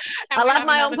 Yeah. and I'll we have have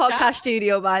my own another chat. podcast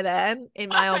studio by then in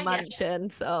my own Yes. mansion.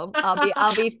 So I'll be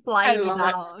I flying you love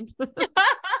down. it.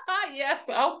 Yes,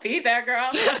 I'll be there,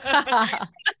 girl.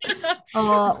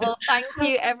 Oh, well, thank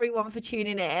you everyone for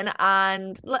tuning in,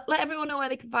 and let everyone know where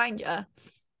they can find you.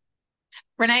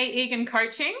 Renee Egan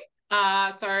Coaching.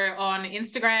 So on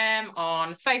Instagram,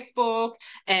 on Facebook,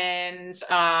 and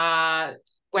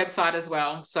website as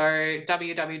well. So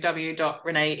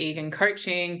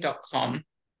www.reneeegancoaching.com.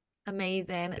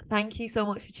 Amazing. Thank you so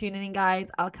much for tuning in, guys.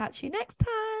 I'll catch you next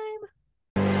time.